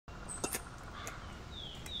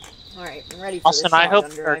Alright, I'm ready for Austin, this I hope,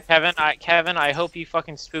 shotgun or drive. Kevin, I hope you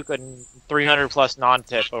fucking spook a 300 plus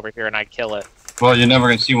non-tip over here and I kill it. Well, you're never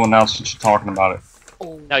gonna see one now since you're talking about it.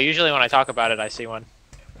 Oh. No, usually when I talk about it, I see one.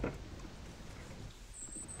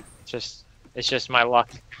 It's just my luck.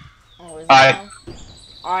 Oh, is it now?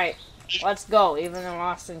 Alright, let's go, even though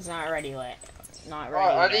Austin's not ready yet. Not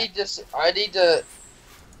ready yet. I need to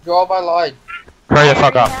draw my line. Hurry the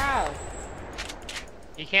fuck up. Have.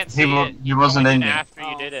 You can't see it. He wasn't in there. After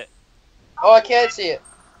you did it. Oh, I can't see it.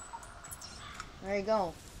 There you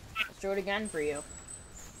go. Let's do it again for you.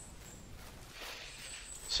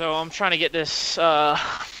 So I'm trying to get this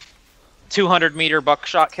 200 meter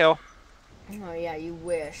buckshot kill. Oh yeah, you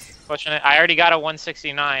wish. Pushing it. I already got a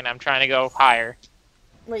 169. I'm trying to go higher.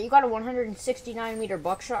 Wait, you got a 169 meter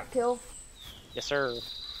buckshot kill? Yes, sir.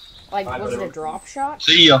 Like, was it a drop shot?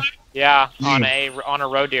 See ya. Yeah, on a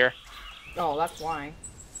roe deer. Oh, that's why.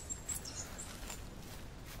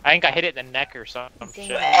 I think I hit it in the neck or some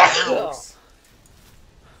shit.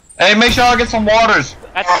 Hey, make sure I get some waters.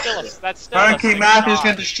 That's still a Hurricane sick Matthew's shot.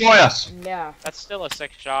 gonna destroy us. Yeah. That's still a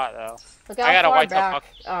sick shot though. Look I got a how far white top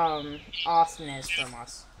back, Austin is from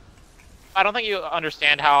us. I don't think you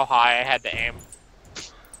understand how high I had to aim.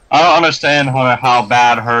 I don't understand how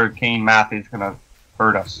bad Hurricane Matthew's gonna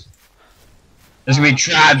hurt us. It's gonna be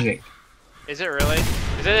tragic. Is it really?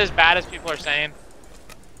 Is it as bad as people are saying?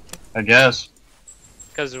 I guess.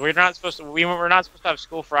 Because we're not supposed to have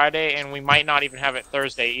school Friday, and we might not even have it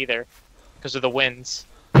Thursday either, because of the winds.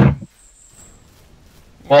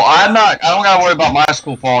 Well, I don't gotta worry about my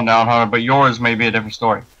school falling down, Hunter, but yours may be a different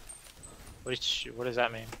story. What does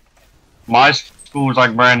that mean? My school is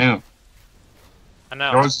like brand new. I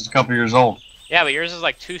know. Yours is a couple years old. Yeah, but yours is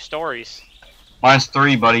like 2 stories. Mine's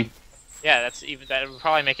 3, buddy. Yeah, that would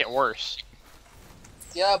probably make it worse.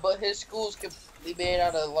 Yeah, but his school's completely made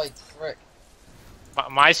out of, like, brick.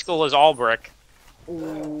 My school is all brick.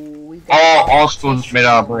 Ooh, All schools made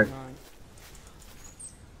out of brick.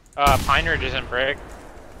 Pine Ridge isn't brick.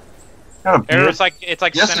 It's It's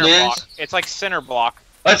like Yes, center it is. block. It's like center block.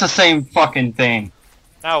 That's the same fucking thing.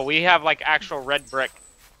 No, we have like actual red brick.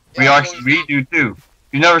 We do too.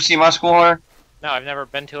 You never see my school, Hunter? No, I've never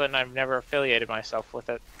been to it, and I've never affiliated myself with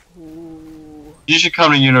it. Ooh. You should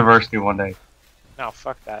come to university one day. No,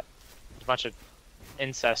 fuck that. There's a bunch of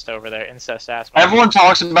incest over there, incest ass. Everyone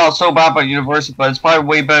talks about so bad about university, but it's probably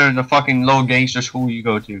way better than the fucking little gangster school you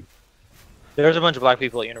go to. There's a bunch of black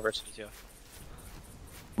people at university too.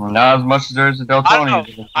 Well, not as much as there is at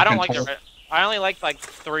Deltona. I don't like the. I only like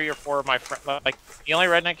 3 or 4 of my friends. Like the only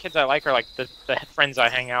redneck kids I like are like the friends I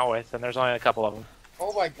hang out with, and there's only a couple of them.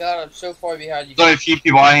 Oh my god, I'm so far behind you. There's only a few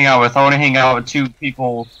people I hang out with. I only hang out with 2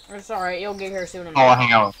 people. It's alright, you'll get here soon enough. I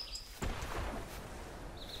hang out with.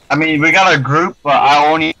 I mean, we got a group, but I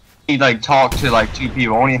only like talk to like 2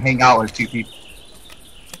 people. I only hang out with 2 people.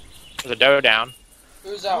 There's a doe down.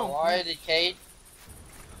 Who's that, Ryan and Kate?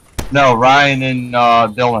 No, Ryan and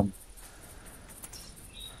Dylan.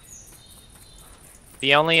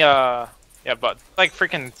 The only yeah, but like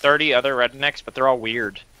freaking 30 other rednecks, but they're all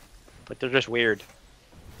weird. Like they're just weird.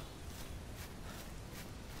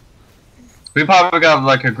 We probably got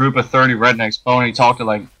like a group of 30 rednecks, but only talk to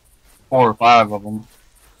like 4 or 5 of them.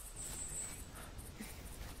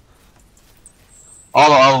 All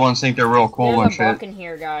the other ones think they're real cool There's and a shit. buck in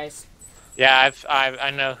here, guys. Yeah, I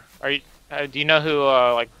know. Are you? Do you know who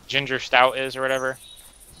like Ginger Stout is or whatever?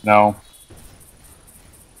 No.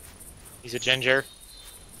 He's a ginger.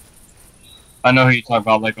 I know who you talk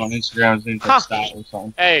about, like on Instagram, his name's like Stat or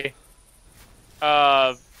something. Hey.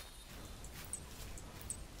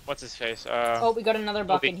 What's his face? Oh, we got another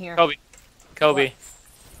buck in here. Kobe. What?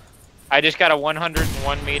 I just got a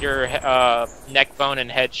 101 meter neck bone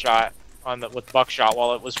and head shot with buckshot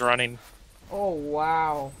while it was running. Oh,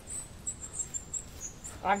 wow.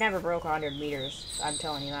 I've never broke 100 meters. I'm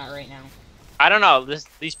telling you that right now. I don't know.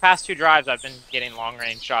 These past 2 drives, I've been getting long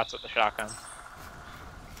range shots with the shotgun.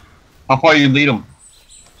 How far you lead them?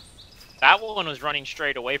 That one was running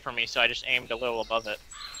straight away from me, so I just aimed a little above it.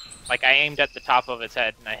 Like I aimed at the top of its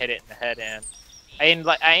head, and I hit it in the head, and I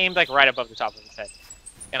aimed like right above the top of its head,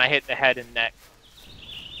 and I hit the head and neck.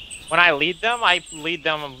 When I lead them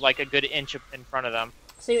like a good inch in front of them.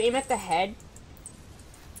 So you aim at the head?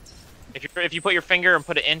 If you put your finger and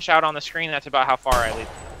put an inch out on the screen, that's about how far I lead.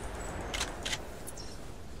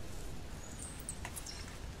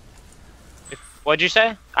 What'd you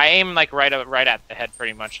say? I aim like right at the head,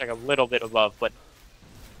 pretty much, like a little bit above, but.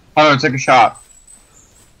 Hunter, take a shot.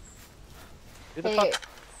 Hey,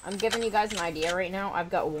 I'm giving you guys an idea right now. I've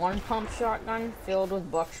got 1 pump shotgun filled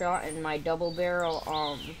with buckshot and my double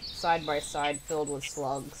barrel side by side filled with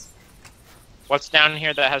slugs. What's down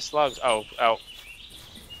here that has slugs? Oh.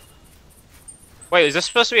 Wait, is this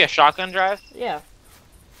supposed to be a shotgun drive? Yeah.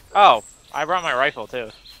 Oh, I brought my rifle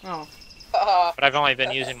too. Oh. But I've only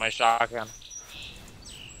been using my shotgun.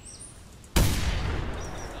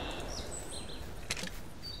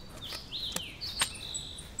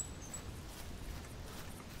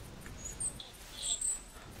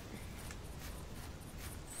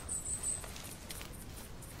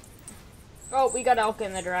 Oh, we got elk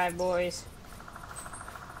in the drive, boys.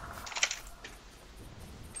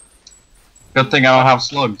 Good thing I don't have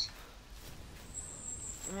slugs.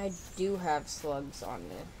 I do have slugs on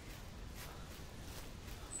me.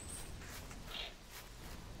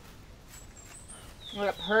 We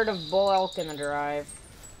got a herd of bull elk in the drive.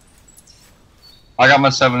 I got my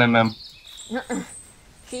 7mm.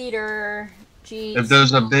 Cheater. Cheat. If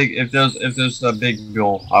there's a big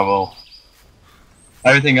bull, I will.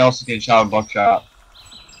 Everything else is getting shot with buckshot.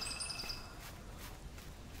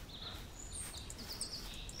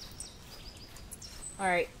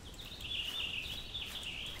 Alright.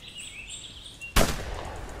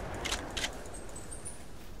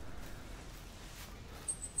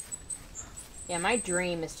 Yeah, my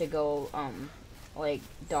dream is to go, like,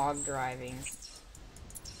 dog driving.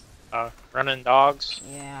 Running dogs.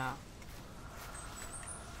 Yeah.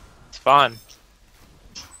 It's fun.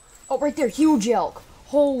 Oh, right there, huge elk.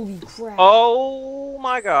 Holy crap. Oh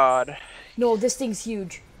my god. No, this thing's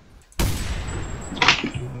huge.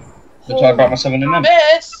 That's why I brought my 7mm.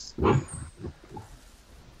 Miss!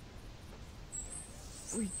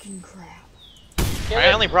 Freaking crap.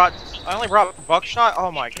 I only brought buckshot.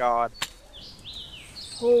 Oh my god.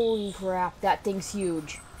 Holy crap, that thing's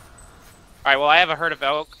huge. All right, well I have a herd of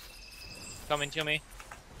elk coming to me.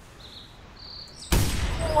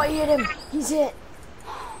 Oh, I hit him. He's hit.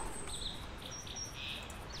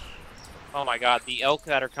 Oh my god, the elk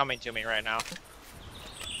that are coming to me right now.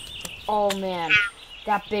 Oh man,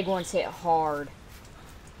 that big one's hit hard.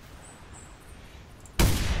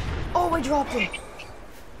 Oh, I dropped him.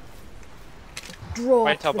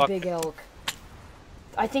 Dropped the big elk.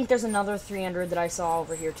 I think there's another 300 that I saw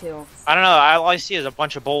over here too. I don't know. All I see is a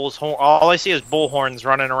bunch of bulls. All I see is bull horns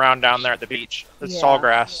running around down there at the beach. It's tall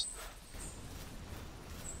grass.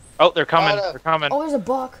 Oh, they're coming. They're coming. Oh, there's a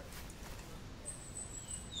buck.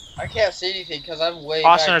 I can't see anything because I'm way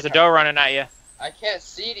Austin, back. there's a doe running at you. I can't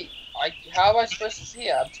see it. How am I supposed to see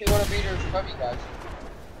it? I'm 200 meters from you guys.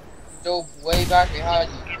 Still way back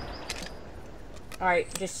behind you.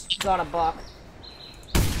 Alright, just got a buck.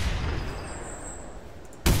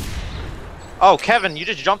 Oh, Kevin, you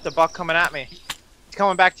just jumped the buck coming at me. It's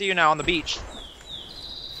coming back to you now on the beach.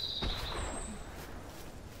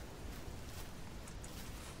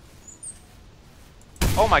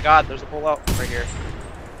 Oh my god, there's a bull out right here.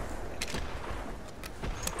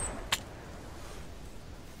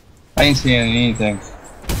 I ain't seeing anything.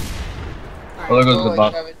 Right. Oh, there goes the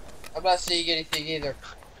buck. Kevin. I'm not seeing anything either.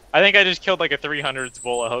 I think I just killed like a 300s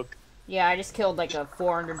bull elk. Yeah, I just killed like a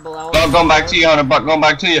 400 bull elk. Buck going back to you, Hunter. Buck going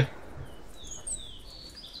back to you.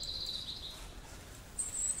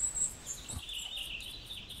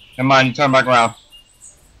 Never mind, you turn back around.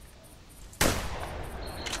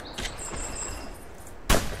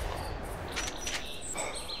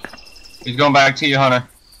 He's going back to you, Hunter.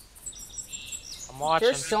 I'm watching.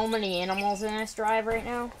 There's so many animals in this drive right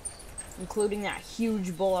now, including that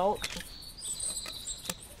huge bull elk.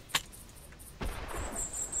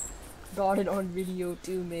 Got it on video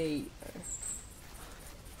too, mate.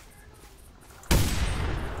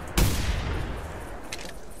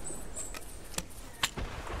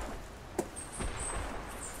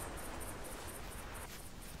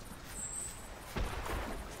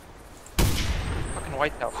 Fucking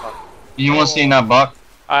whitetail buck. You want to see that buck?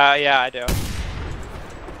 Yeah, I do.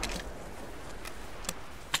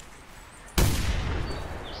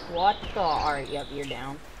 What the? Alright, yep, you're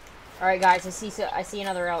down. Alright, guys, I see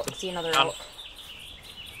another elk. I see another elk.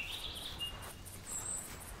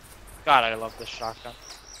 God, I love this shotgun.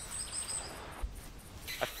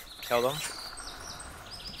 I killed him.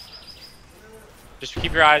 Just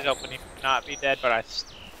keep your eyes open. He may not be dead, but I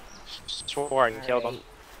swore I killed him.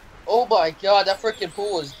 Oh my god, that freaking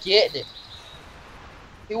bull was getting it.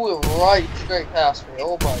 He went right straight past me.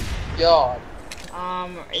 Oh my god.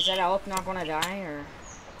 Is that elk not gonna die, or?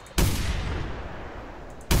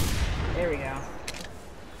 There we go.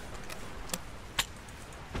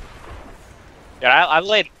 Yeah, I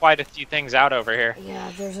laid quite a few things out over here.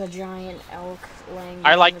 Yeah, there's a giant elk laying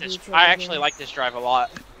I on like the this. beach over I actually here. like this drive a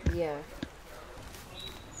lot. Yeah.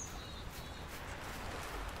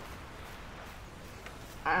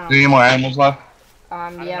 Do you need more animals left?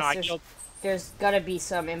 I don't Yes, know, I killed there's gotta be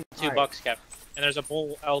some in 2 bucks, Kev. And there's a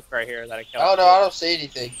bull elk right here that I killed. Oh no, I don't see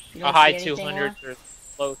anything. You A don't high see anything 200 there? or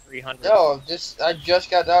low 300. No, I just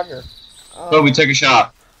got down here. So we take a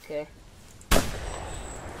shot. Okay.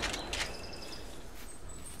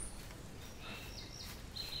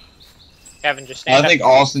 Kevin, just stand I think up.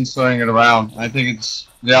 Austin's turning it around. I think it's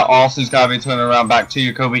Austin's gotta be turning around back to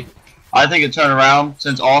you, Kobe. I think it turned around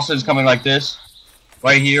since Austin's coming like this,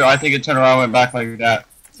 right here. I think it turned around and went back like that.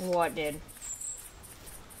 What did?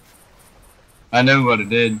 I knew what it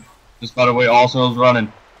did, just by the way Austin was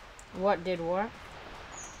running. What did what?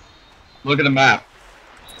 Look at the map.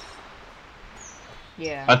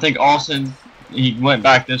 Yeah. I think Austin, he went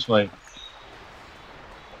back this way.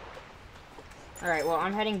 Alright, well,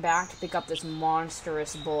 I'm heading back to pick up this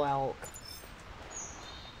monstrous bull elk.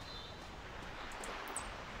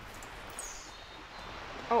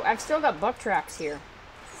 Oh, I've still got buck tracks here.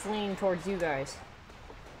 Fleeing towards you guys.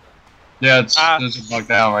 Yeah, there's a buck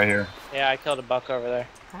down right here. Yeah, I killed a buck over there.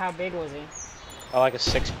 How big was he? I like a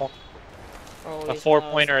 6-point. Oh, A he's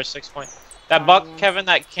 4-point or a 6-point. That Fine buck, one. Kevin,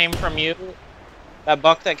 that came from you. That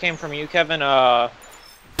buck that came from you, Kevin, I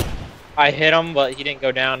hit him, but he didn't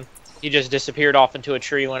go down. He just disappeared off into a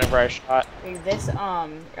tree whenever I shot. This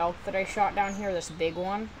elk that I shot down here, this big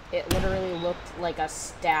one, it literally looked like a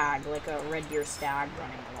stag, like a red deer stag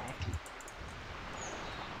running away.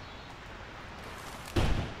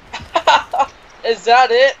 Is that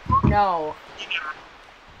it? No.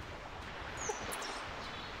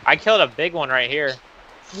 I killed a big one right here.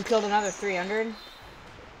 You killed another 300?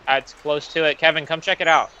 It's close to it. Kevin, come check it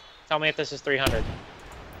out. Tell me if this is 300.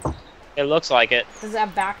 It looks like it. Does it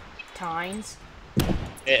have back tines?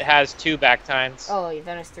 It has 2 back tines. Oh,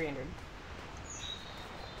 then it's 300.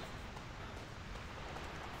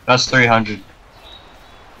 That's 300.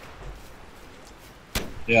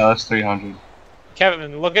 Yeah, that's 300.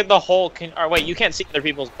 Kevin, look at the hole. Or wait, you can't see other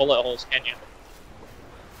people's bullet holes, can you?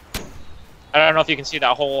 I don't know if you can see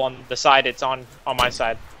that hole on the side it's on my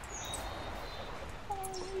side.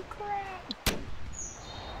 Holy crap.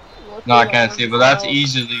 Look No, I at can't our see it, but that's elk.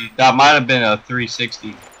 easily, that might have been a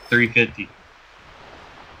 360, 350.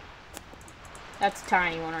 That's a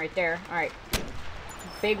tiny one right there. Alright.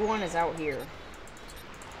 Big one is out here.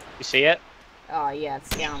 You see it? Oh, yeah, it's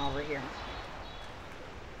down over here.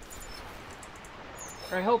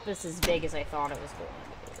 Or I hope it's as big as I thought it was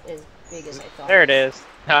going. As big as I thought. There it is.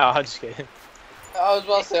 No, I'm just kidding. I was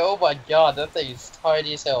about to say, oh my god, that thing is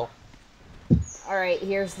tiny as hell. Alright,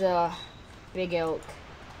 here's the big elk.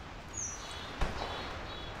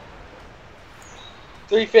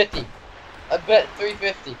 350. I bet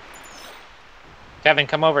 350. Kevin,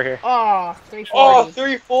 come over here. Oh, 340. Oh,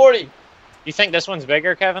 340. You think this one's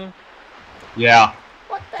bigger, Kevin? Yeah.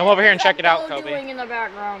 What the Come over heck here is and check that it out, bull Kobe. doing in the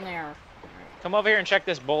background there? Come over here and check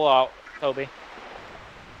this bull out, Kobe.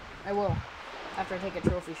 I will. After I take a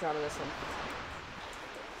trophy shot of this one.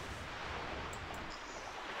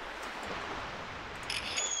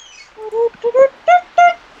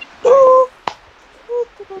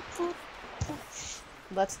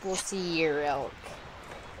 Let's go see your elk.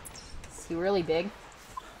 Is he really big?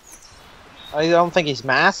 I don't think he's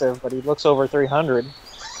massive, but he looks over 300.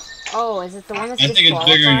 Oh, is it the one that's I think it's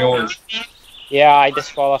bigger than yours. Yeah, I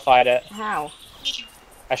disqualified it. How?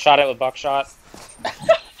 I shot it with buckshot.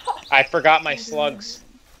 I forgot my slugs.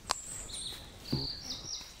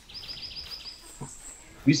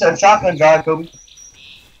 You said shotgun drive, Kobe?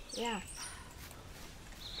 Yeah.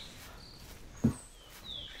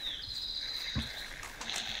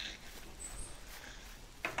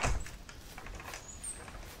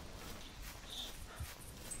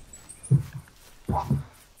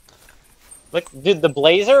 Look, dude, the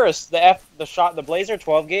Blazer is the Blazer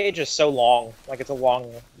 12 gauge is so long. Like it's a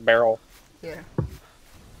long barrel. Yeah. What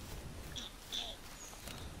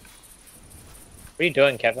are you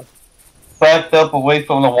doing, Kevin? Backed up away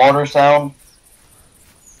from the water sound.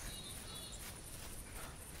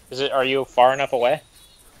 Are you far enough away?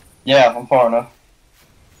 Yeah, I'm far enough.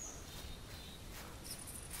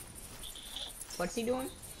 What's he doing?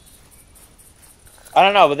 I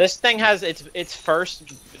don't know, but this thing has its first.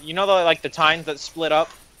 You know the tines that split up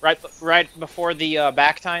right before the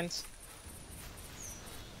back tines.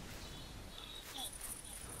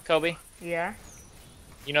 Kobe, Yeah.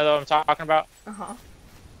 you know what I'm talking about? Uh-huh.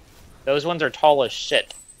 Those ones are tall as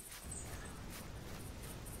shit.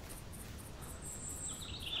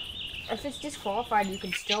 If it's disqualified, you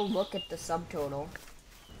can still look at the subtotal.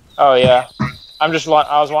 Oh yeah, I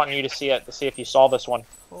was wanting you to see it to see if you saw this one.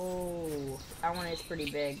 Oh, that one is pretty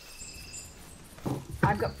big.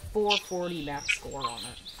 I've got 440 max score on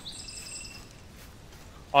it.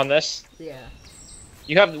 On this? Yeah.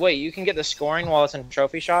 You have wait. You can get the scoring while it's in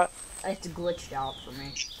trophy shot. It's glitched out for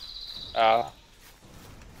me.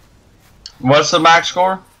 What's the max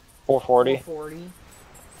score? 440. 440.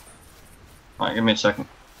 Alright, give me a second.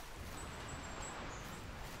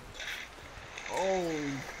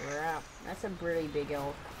 Holy crap. That's a pretty big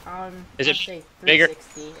elk. Is I'd it say bigger?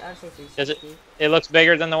 360. I'd say 360. Does it? It looks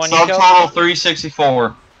bigger than the one you killed. Subtotal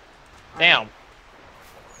 364. Damn.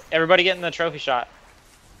 Everybody getting the trophy shot.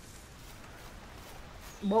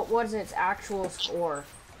 What was its actual score?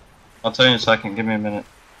 I'll tell you in a second. Give me a minute.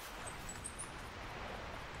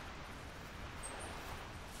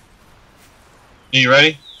 Are you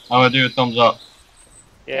ready? I'm gonna do a thumbs up.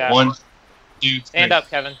 Yeah. 1, 2, 3. Stand up,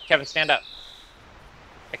 Kevin. Kevin, stand up.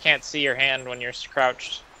 I can't see your hand when you're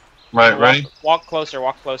crouched. Right, ready? Walk closer.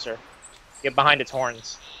 Walk closer. Get behind its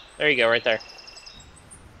horns. There you go. Right there.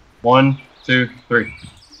 1, 2, 3.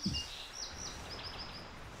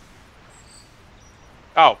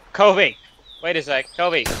 Oh, Kobe. Wait a sec,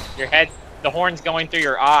 Kobe. Your head. The horn's going through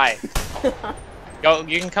your eye. Go.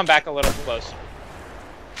 You can come back a little closer.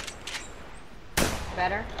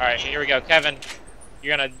 Better? All right. Here we go, Kevin.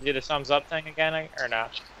 You're gonna do the thumbs up thing again, or no?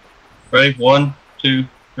 Ready? 1, 2,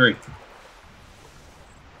 3.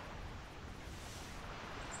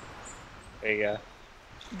 There you go.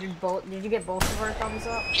 Did you get both of our thumbs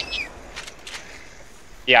up?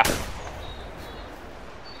 Yeah.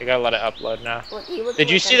 You gotta let it upload now. Look, Did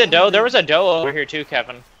you see the doe? There was a doe over here too,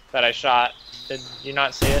 Kevin, that I shot. Did you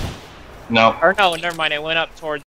not see it? No. Or no, never mind. It went up towards